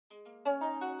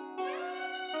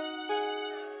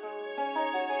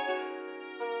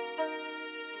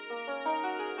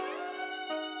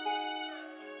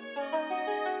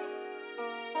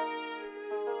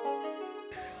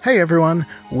Hey everyone,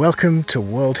 welcome to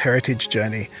World Heritage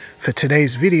Journey. For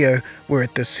today's video, we're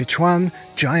at the Sichuan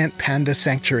Giant Panda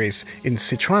Sanctuaries in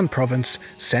Sichuan Province,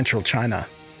 central China.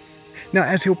 Now,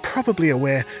 as you're probably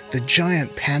aware, the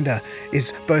giant panda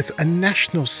is both a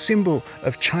national symbol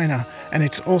of China and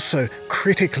it's also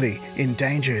critically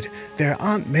endangered. There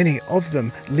aren't many of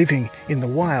them living in the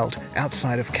wild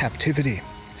outside of captivity.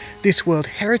 This World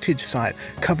Heritage Site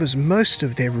covers most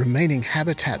of their remaining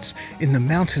habitats in the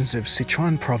mountains of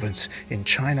Sichuan Province in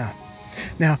China.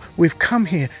 Now, we've come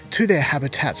here to their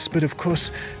habitats, but of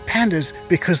course, pandas,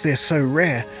 because they're so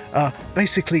rare, are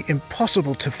basically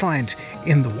impossible to find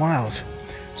in the wild.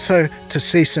 So, to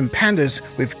see some pandas,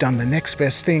 we've done the next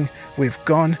best thing. We've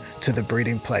gone to the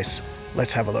breeding place.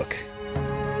 Let's have a look.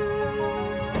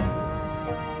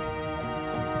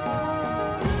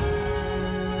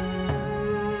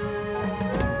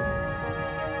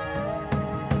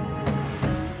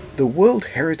 The World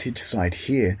Heritage Site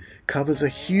here covers a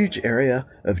huge area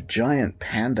of giant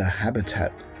panda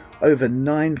habitat, over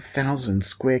 9,000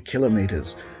 square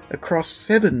kilometers, across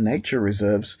 7 nature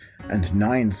reserves and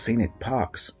 9 scenic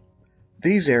parks.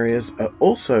 These areas are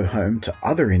also home to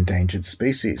other endangered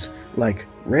species like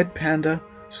red panda,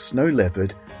 snow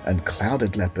leopard and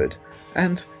clouded leopard,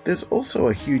 and there's also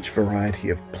a huge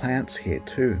variety of plants here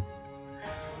too.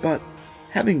 But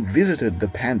having visited the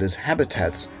pandas'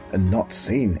 habitats and not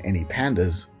seen any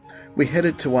pandas, we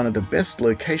headed to one of the best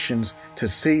locations to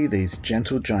see these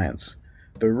gentle giants,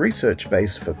 the research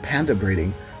base for panda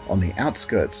breeding on the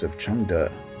outskirts of Chengdu.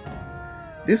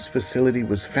 This facility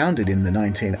was founded in the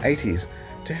 1980s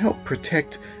to help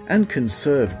protect and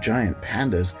conserve giant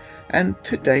pandas, and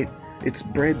to date it's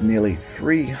bred nearly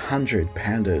 300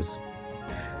 pandas.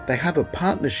 They have a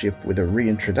partnership with a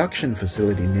reintroduction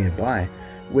facility nearby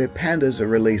where pandas are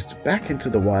released back into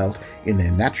the wild in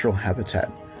their natural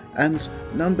habitat, and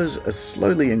numbers are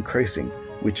slowly increasing,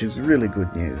 which is really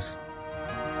good news.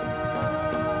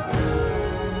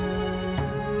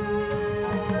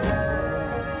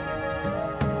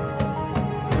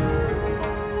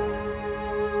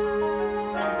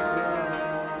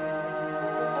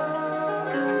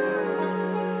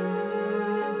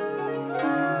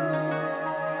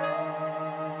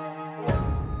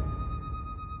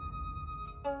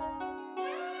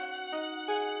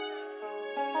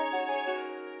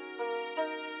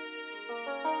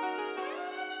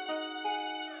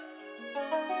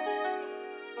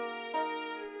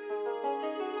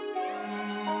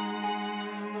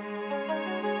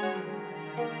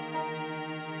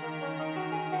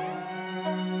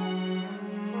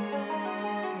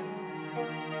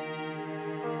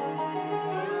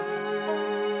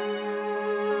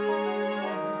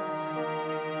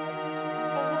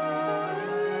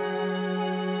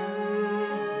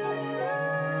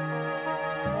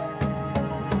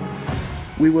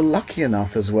 We were lucky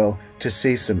enough as well to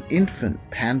see some infant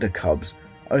panda cubs,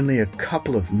 only a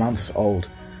couple of months old,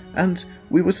 and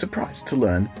we were surprised to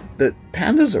learn that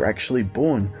pandas are actually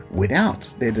born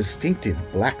without their distinctive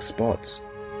black spots.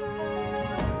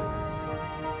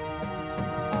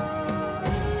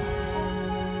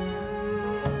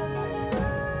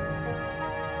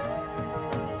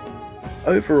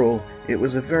 Overall, it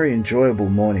was a very enjoyable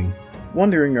morning,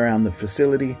 wandering around the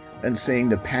facility and seeing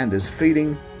the pandas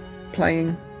feeding,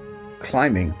 playing,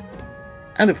 climbing,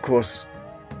 and of course,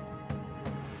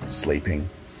 sleeping.